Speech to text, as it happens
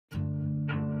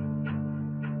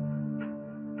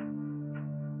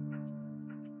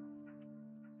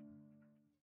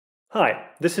Hi,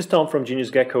 this is Tom from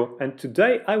Genius Gecko, and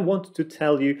today I want to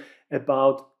tell you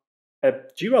about a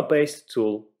Jira-based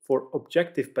tool for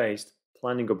objective-based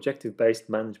planning, objective-based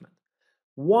management.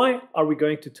 Why are we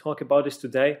going to talk about this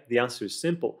today? The answer is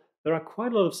simple. There are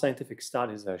quite a lot of scientific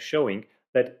studies that are showing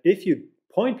that if you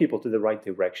point people to the right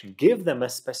direction, give them a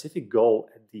specific goal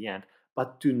at the end,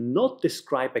 but do not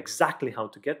describe exactly how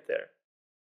to get there,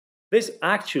 this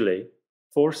actually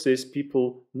forces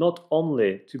people not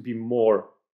only to be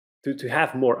more to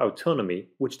have more autonomy,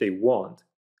 which they want,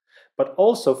 but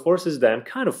also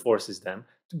kind of forces them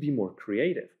to be more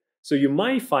creative. So you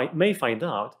may find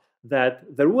out that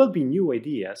there will be new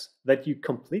ideas that you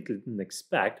completely didn't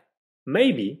expect,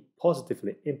 maybe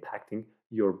positively impacting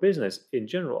your business in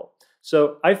general.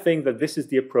 So I think that this is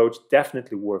the approach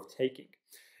definitely worth taking.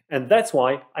 And that's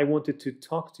why I wanted to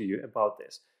talk to you about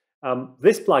this.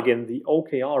 This plugin, the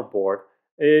OKR board,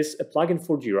 is a plugin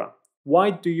for Jira.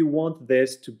 Why do you want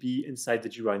this to be inside the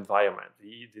Jira environment,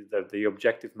 the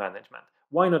objective management?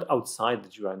 Why not outside the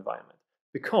Jira environment?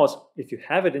 Because if you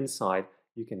have it inside,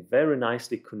 you can very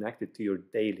nicely connect it to your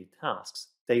daily tasks,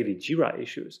 daily Jira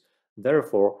issues.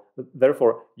 Therefore,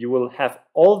 you will have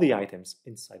all the items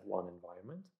inside one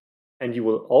environment, and you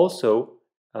will also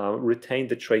retain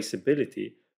the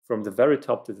traceability from the very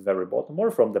top to the very bottom,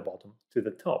 or from the bottom to the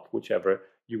top, whichever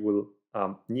you will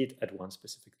need at one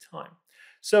specific time.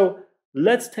 So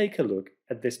let's take a look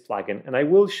at this plugin, and I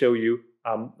will show you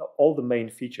all the main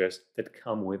features that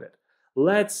come with it.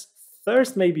 Let's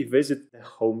first maybe visit the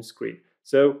home screen.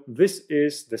 So this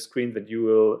is the screen that you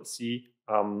will see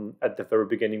at the very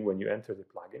beginning when you enter the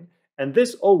plugin. And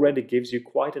this already gives you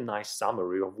quite a nice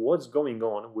summary of what's going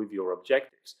on with your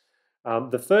objectives.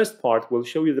 The first part will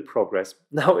show you the progress.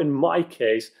 Now, in my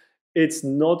case, it's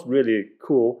not really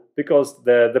cool because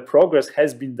the progress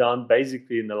has been done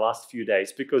basically in the last few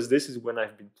days, because this is when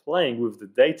I've been playing with the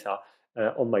data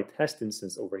on my test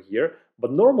instance over here.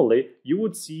 But normally you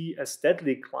would see a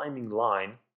steadily climbing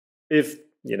line if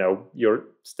you're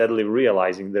steadily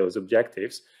realizing those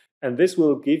objectives. And this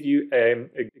will give you a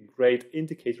great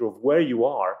indicator of where you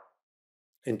are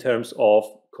in terms of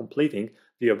completing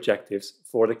the objectives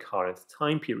for the current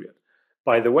time period.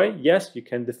 By the way, yes, you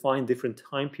can define different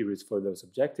time periods for those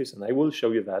objectives, and I will show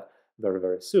you that very,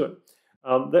 very soon.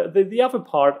 The other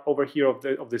part over here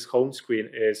of this home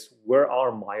screen is where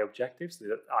are my objectives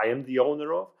that I am the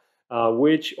owner of,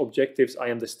 which objectives I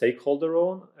am the stakeholder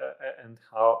on, and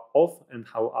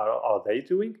how are they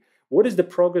doing? What is the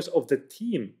progress of the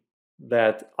team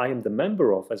that I am the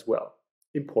member of as well?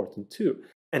 Important too.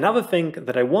 Another thing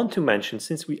that I want to mention,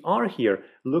 since we are here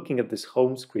looking at this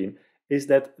home screen, is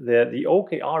that the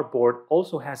OKR board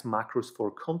also has macros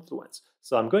for Confluence.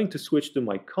 So I'm going to switch to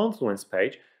my Confluence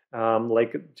page,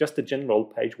 like just a general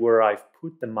page where I've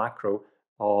put the macro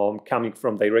coming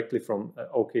from directly from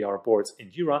OKR boards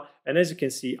in Jira. And as you can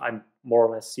see, I more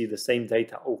or less see the same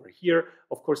data over here.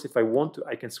 Of course, if I want to,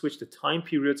 I can switch the time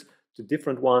periods to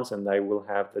different ones, and I will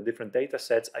have the different data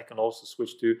sets. I can also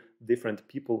switch to different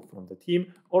people from the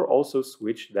team, or also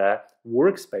switch the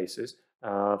workspaces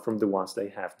from the ones they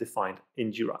have defined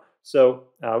in Jira. So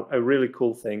a really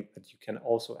cool thing that you can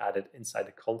also add it inside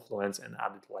the Confluence and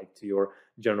add it like to your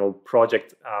general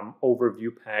project overview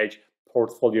page,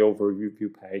 portfolio overview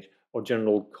page, or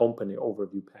general company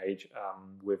overview page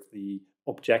with the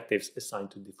objectives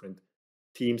assigned to different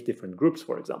teams, different groups,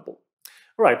 for example.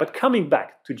 All right, but coming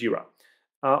back to Jira.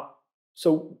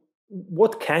 So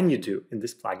what can you do in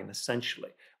this plugin essentially?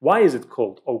 Why is it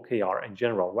called OKR in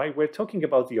general, right? We're talking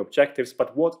about the objectives,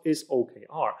 but what is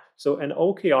OKR? So an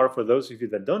OKR, for those of you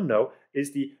that don't know,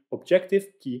 is the objective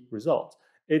key result.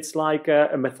 It's like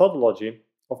a methodology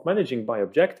of managing by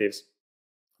objectives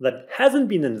that hasn't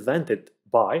been invented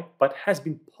by, but has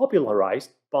been popularized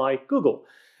by Google.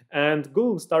 And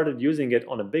Google started using it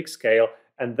on a big scale,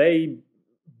 and they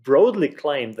broadly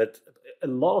claim that a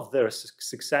lot of their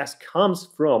success comes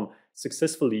from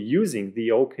successfully using the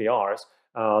OKRs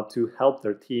to help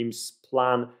their teams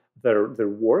plan their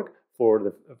work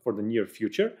for the near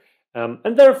future.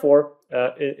 And therefore,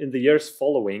 in the years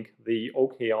following, the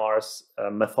OKRs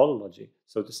methodology,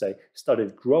 so to say,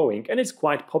 started growing, and it's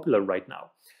quite popular right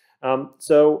now.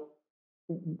 So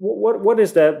what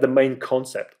is the main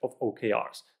concept of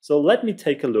OKRs? So let me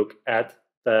take a look at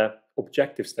the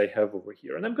objectives they have over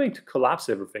here. And I'm going to collapse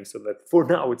everything so that for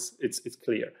now it's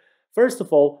clear. First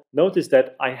of all, notice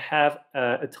that I have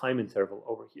a time interval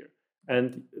over here.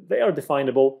 And they are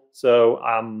definable. So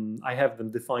I have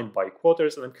them defined by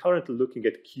quarters, and I'm currently looking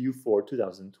at Q4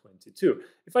 2022.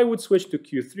 If I would switch to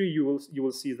Q3, you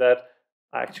will see that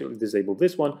I actually disable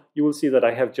this one, you will see that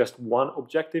I have just one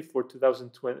objective for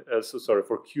 2020.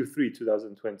 For Q3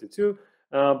 2022,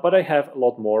 but I have a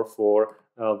lot more for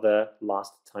the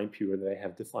last time period that I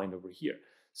have defined over here.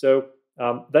 So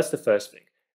that's the first thing.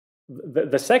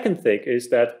 The second thing is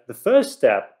that the first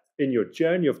step in your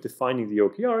journey of defining the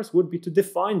OKRs would be to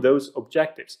define those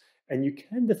objectives. And you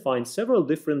can define several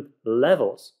different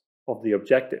levels of the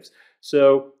objectives.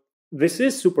 So this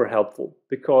is super helpful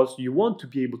because you want to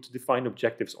be able to define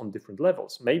objectives on different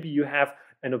levels. Maybe you have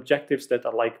an objectives that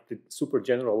are like the super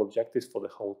general objectives for the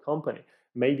whole company.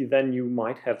 Maybe then you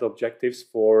might have the objectives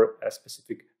for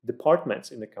specific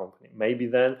departments in the company. Maybe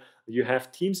then you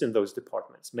have teams in those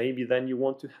departments. Maybe then you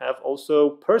want to have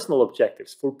also personal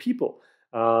objectives for people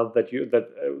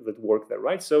that work there,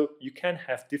 right? So you can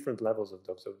have different levels of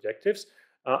those objectives.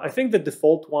 I think the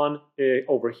default one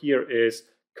over here is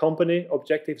company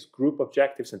objectives, group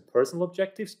objectives, and personal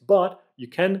objectives, but you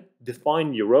can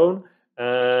define your own.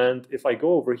 And if I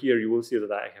go over here, you will see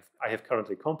that I have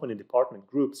currently company, department,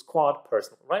 group, squad,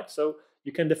 personal, right? So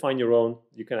you can define your own.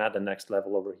 You can add the next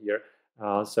level over here.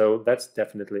 So that's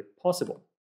definitely possible.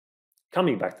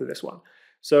 Coming back to this one.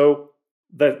 So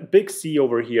the big C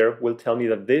over here will tell me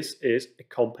that this is a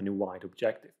company-wide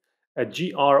objective. A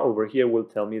GR over here will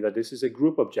tell me that this is a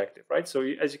group objective, right? So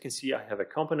as you can see, I have a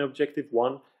company objective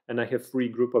 1 and I have 3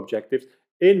 group objectives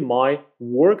in my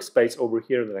workspace over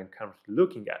here that I'm currently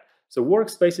looking at. So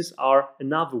workspaces are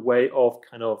another way of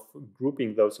kind of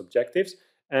grouping those objectives.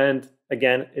 And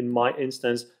again, in my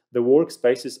instance, the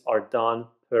workspaces are done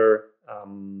per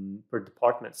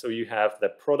department. So you have the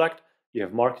product, you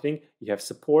have marketing, you have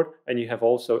support, and you have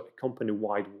also a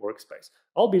company-wide workspace.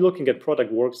 I'll be looking at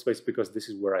product workspace because this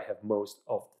is where I have most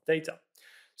of the data.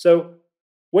 So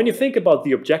when you think about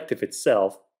the objective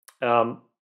itself and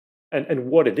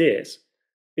what it is,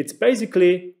 it's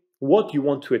basically what you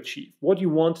want to achieve, what you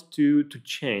want to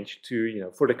change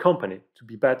to, for the company to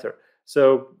be better.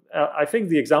 So I think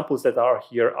the examples that are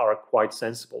here are quite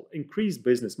sensible. Increase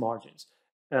business margins.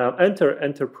 Enter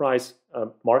enterprise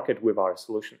market with our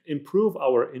solution, improve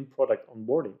our in-product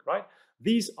onboarding, right?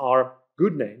 These are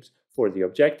good names for the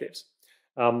objectives.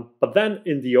 But then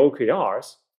in the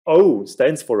OKRs, O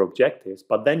stands for objectives,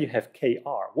 but then you have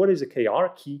KR. What is a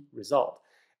KR? Key result.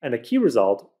 And a key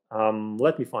result,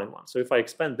 let me find one. So if I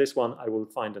expand this one, I will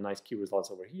find a nice key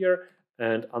results over here.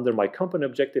 And under my company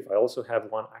objective, I also have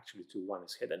one, actually two, one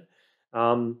is hidden.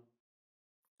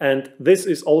 And this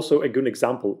is also a good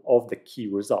example of the key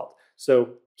result.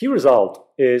 So key result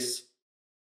is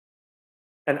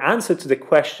an answer to the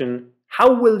question,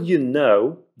 how will you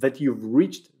know that you've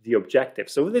reached the objective?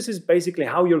 So this is basically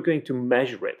how you're going to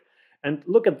measure it. And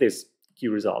look at this key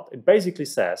result. It basically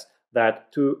says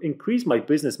that to increase my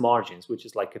business margins, which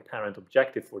is like a parent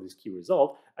objective for this key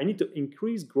result, I need to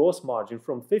increase gross margin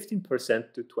from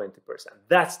 15% to 20%.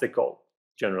 That's the goal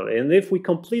generally. And if we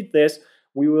complete this,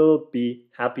 we will be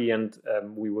happy and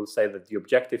we will say that the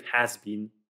objective has been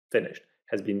finished,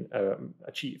 has been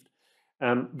achieved.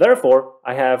 Therefore,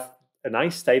 I have a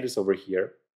nice status over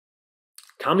here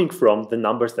coming from the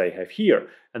numbers that I have here.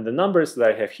 And the numbers that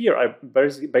I have here are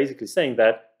basically saying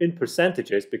that in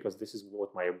percentages, because this is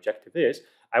what my objective is,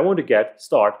 I want to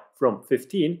start from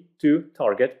 15 to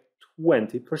target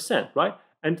 20%, right?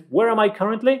 And where am I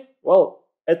currently? Well,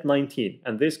 at 19.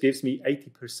 And this gives me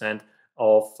 80%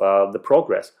 of the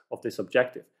progress of this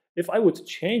objective. If I would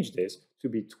change this to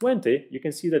be 20, you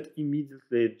can see that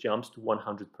immediately it jumps to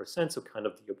 100%. So kind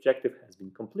of the objective has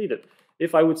been completed.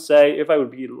 If I would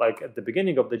be like at the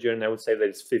beginning of the journey, I would say that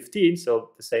it's 15. So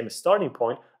the same as starting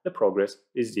point, the progress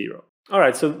is 0. All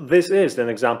right, so this is an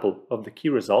example of the key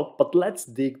result, but let's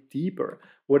dig deeper.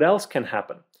 What else can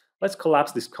happen? Let's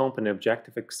collapse this company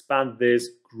objective, expand this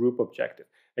group objective.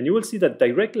 And you will see that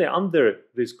directly under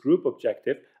this group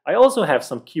objective, I also have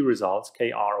some key results,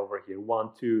 KR over here, 1,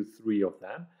 2, 3 of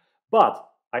them. But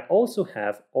I also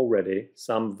have already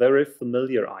some very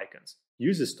familiar icons,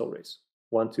 user stories,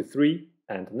 1, 2, 3,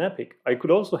 and an epic. I could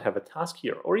also have a task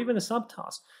here or even a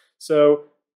subtask. So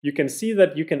you can see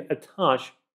that you can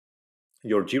attach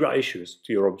your Jira issues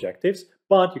to your objectives,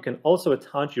 but you can also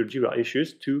attach your Jira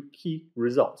issues to key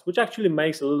results, which actually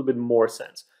makes a little bit more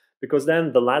sense. Because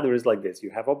then the ladder is like this.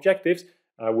 You have objectives,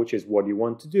 which is what you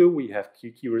want to do. We have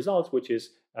key results, which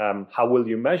is how will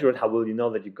you measure it? How will you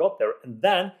know that you got there? And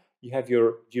then you have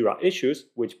your Jira issues,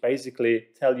 which basically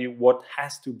tell you what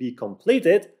has to be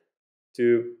completed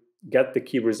to get the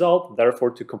key result,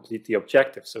 therefore to complete the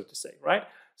objective, so to say, right?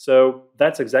 So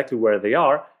that's exactly where they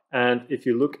are. And if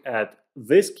you look at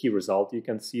this key result, you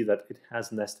can see that it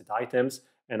has nested items.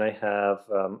 And I have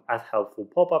add helpful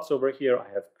pop-ups over here. I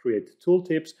have create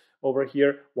tooltips, over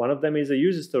here. One of them is a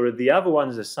user story, the other one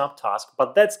is a subtask,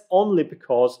 but that's only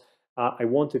because I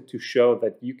wanted to show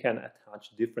that you can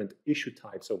attach different issue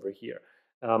types over here.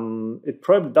 It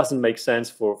probably doesn't make sense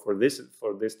for this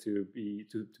to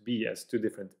be as two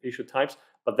different issue types,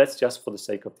 but that's just for the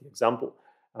sake of the example.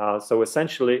 So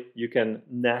essentially, you can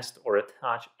nest or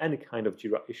attach any kind of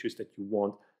Jira issues that you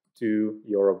want to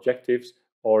your objectives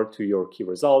or to your key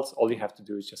results. All you have to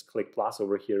do is just click plus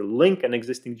over here, link an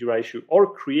existing Jira issue,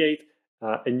 or create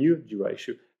a new Jira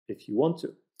issue if you want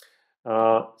to.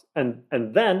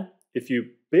 And then if you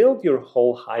build your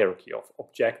whole hierarchy of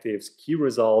objectives, key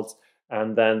results,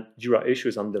 and then Jira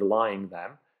issues underlying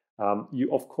them,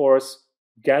 you of course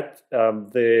get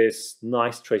this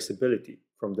nice traceability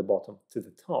from the bottom to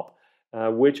the top,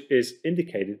 which is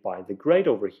indicated by the grade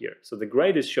over here. So the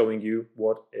grade is showing you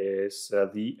what is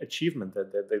the achievement,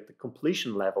 the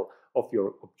completion level of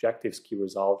your objectives, key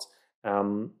results,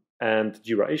 and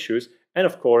Jira issues. And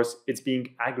of course, it's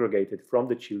being aggregated from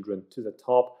the children to the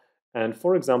top. And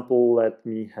for example, let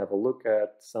me have a look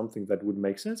at something that would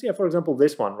make sense. Yeah, for example,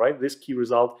 this one, right? This key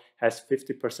result has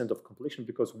 50% of completion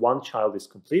because one child is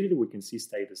completed. We can see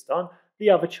status done. The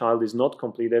other child is not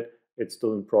completed. It's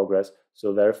still in progress.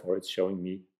 So therefore, it's showing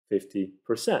me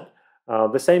 50%.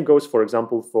 The same goes, for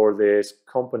example, for this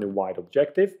company-wide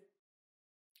objective,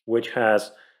 which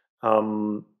has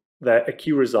a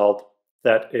key result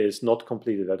that is not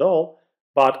completed at all.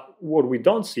 But what we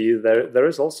don't see, there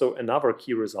is also another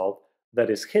key result that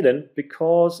is hidden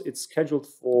because it's scheduled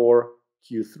for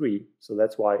Q3. So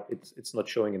that's why it's not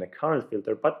showing in a current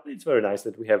filter, but it's very nice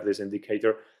that we have this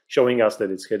indicator showing us that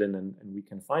it's hidden and we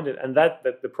can find it. And that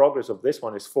the progress of this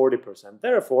one is 40%.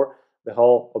 Therefore, the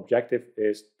whole objective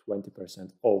is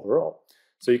 20% overall.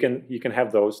 So you can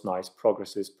have those nice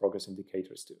progress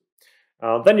indicators too.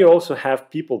 Then you also have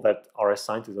people that are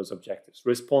assigned to those objectives,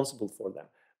 responsible for them.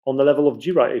 On the level of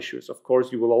Jira issues, of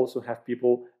course, you will also have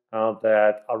people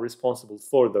that are responsible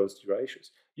for those Jira issues.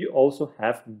 You also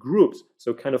have groups,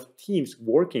 so kind of teams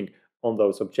working on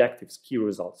those objectives, key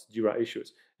results, Jira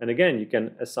issues. And again, you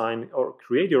can assign or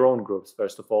create your own groups,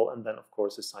 first of all, and then, of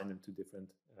course, assign them to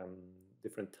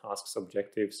different tasks,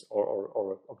 objectives,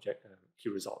 or key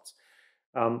results.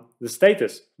 The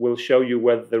status will show you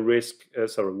whether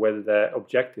whether the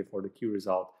objective or the key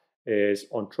result is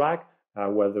on track,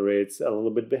 whether it's a little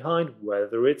bit behind,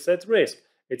 whether it's at risk.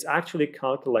 It's actually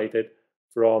calculated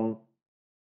from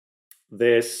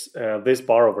this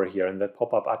bar over here, and that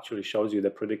pop-up actually shows you the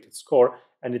predicted score,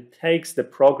 and it takes the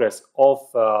progress of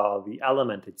the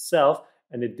element itself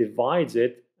and it divides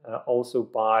it also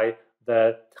by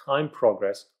the time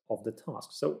progress of the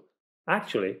task. So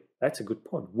actually, that's a good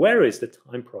point. Where is the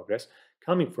time progress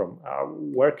coming from?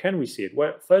 Where can we see it?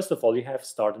 Well, first of all, you have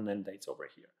start and end dates over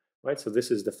here. Right? So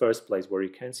this is the first place where you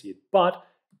can see it, but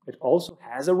it also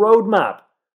has a roadmap.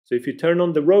 So if you turn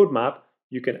on the roadmap,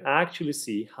 you can actually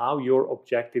see how your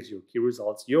objectives, your key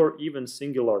results, your even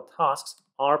singular tasks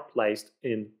are placed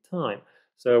in time.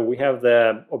 So we have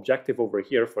the objective over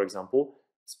here, for example,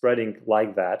 spreading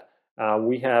like that.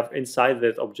 We have inside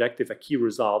that objective a key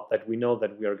result that we know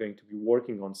that we are going to be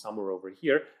working on somewhere over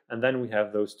here. And then we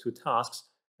have those two tasks,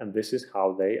 and this is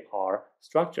how they are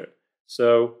structured.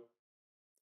 So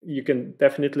you can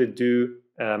definitely do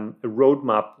a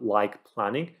roadmap-like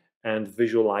planning and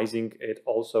visualizing it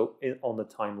also on the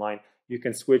timeline. You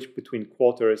can switch between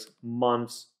quarters,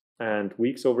 months, and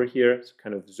weeks over here, so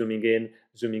kind of zooming in,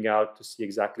 zooming out to see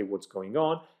exactly what's going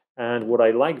on. And what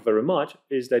I like very much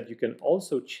is that you can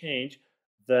also change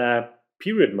the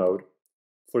period mode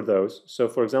for those. So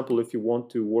for example, if you want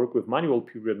to work with manual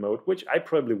period mode, which I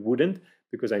probably wouldn't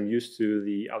because I'm used to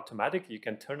the automatic, you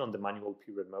can turn on the manual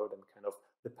period mode and kind of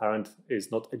the parent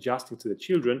is not adjusting to the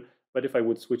children. But if I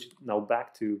would switch it now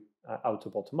back to auto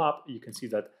bottom up, you can see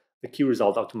that the key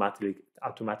result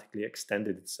automatically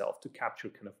extended itself to capture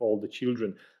kind of all the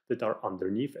children that are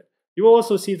underneath it. You will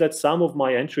also see that some of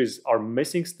my entries are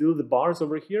missing still the bars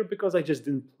over here because I just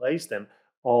didn't place them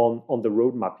on the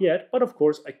roadmap yet. But of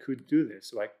course, I could do this.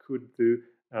 So I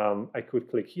could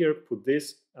click here, put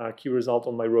this key result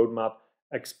on my roadmap,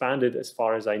 expand it as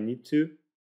far as I need to,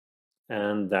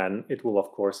 and then it will,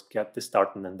 of course, get the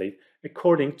start and end date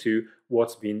according to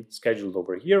what's been scheduled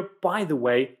over here. By the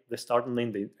way, the start and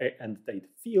end date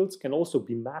fields can also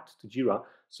be mapped to Jira,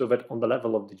 so that on the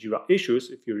level of the Jira issues,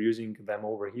 if you're using them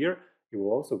over here, you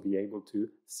will also be able to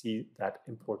see that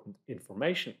important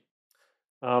information.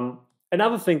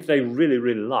 Another thing that I really,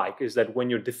 really like is that when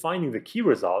you're defining the key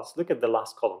results, look at the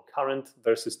last column, current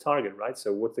versus target, right?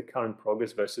 So what's the current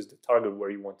progress versus the target where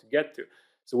you want to get to?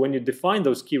 So when you define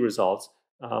those key results,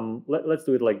 let's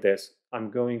do it like this. I'm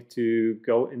going to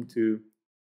go into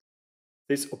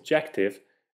this objective,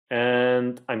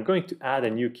 and I'm going to add a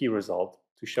new key result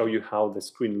to show you how the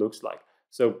screen looks like.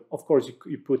 So of course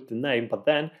you put the name, but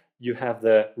then you have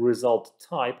the result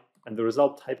type, and the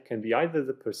result type can be either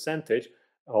the percentage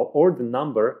or the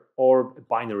number or a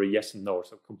binary yes and no,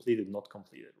 so completed, not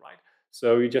completed, right?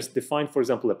 So you just define, for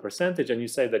example, a percentage, and you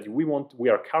say that we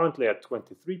are currently at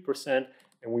 23%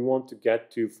 and we want to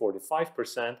get to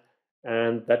 45%,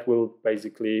 and that will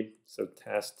basically, so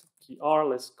test key R,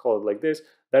 let's call it like this,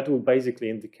 that will basically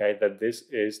indicate that this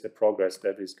is the progress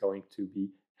that is going to be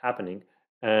happening.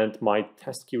 And my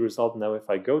test key result now, if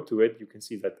I go to it, you can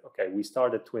see that, okay, we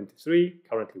start at 23,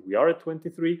 currently we are at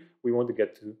 23, we want to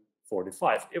get to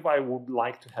 45. If I would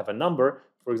like to have a number,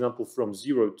 for example, from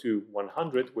 0 to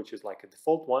 100, which is like a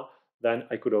default one, then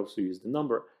I could also use the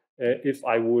number. If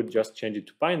I would just change it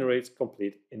to binary, it's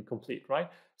complete, incomplete, right?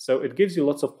 So it gives you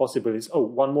lots of possibilities. Oh,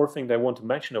 one more thing that I want to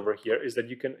mention over here is that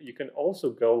you can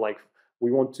also go like,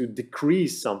 we want to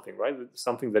decrease something, right?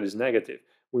 Something that is negative.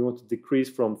 We want to decrease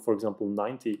from, for example,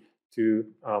 90 to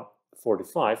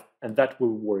 45, and that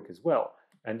will work as well.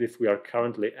 And if we are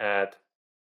currently at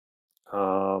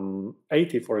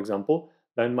 80, for example,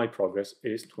 then my progress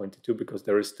is 22 because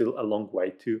there is still a long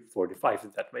way to 45,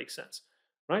 if that makes sense,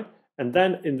 right? And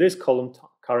then in this column,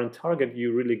 current target,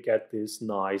 you really get this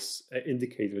nice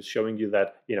indicators showing you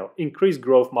that, increased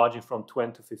growth margin from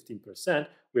 20 to 15%.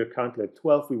 We are currently at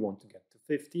 12, we want to get to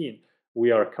 15.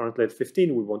 We are currently at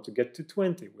 15, we want to get to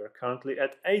 20. We are currently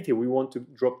at 80, we want to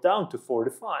drop down to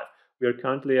 45. We are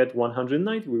currently at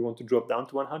 190, we want to drop down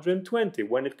to 120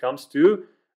 when it comes to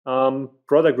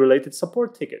product-related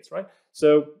support tickets, right?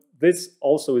 So this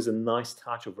also is a nice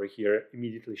touch over here,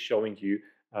 immediately showing you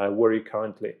where you're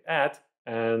currently at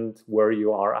and where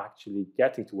you are actually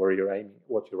getting to, where you're aiming,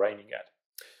 what you're aiming at.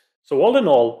 So all in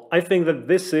all, I think that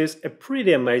this is a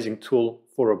pretty amazing tool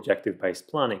for objective-based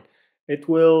planning. It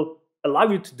will allow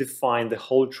you to define the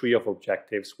whole tree of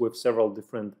objectives with several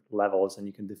different levels, and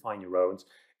you can define your own.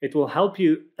 It will help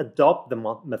you adopt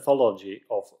the methodology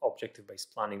of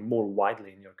objective-based planning more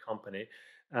widely in your company,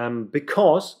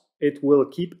 because it will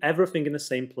keep everything in the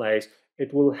same place.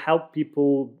 It will help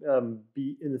people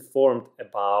be informed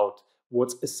about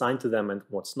what's assigned to them and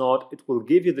what's not. It will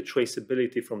give you the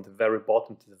traceability from the very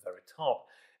bottom to the very top.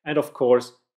 And of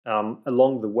course,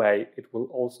 along the way, it will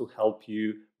also help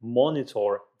you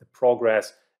monitor the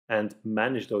progress and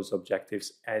manage those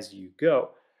objectives as you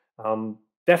go.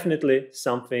 Definitely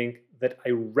something that I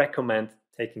recommend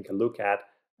taking a look at.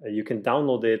 You can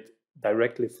download it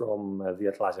directly from the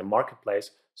Atlassian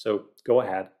Marketplace, so go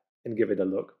ahead and give it a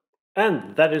look.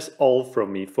 And that is all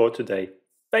from me for today.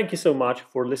 Thank you so much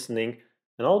for listening,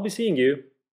 and I'll be seeing you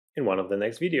in one of the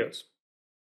next videos.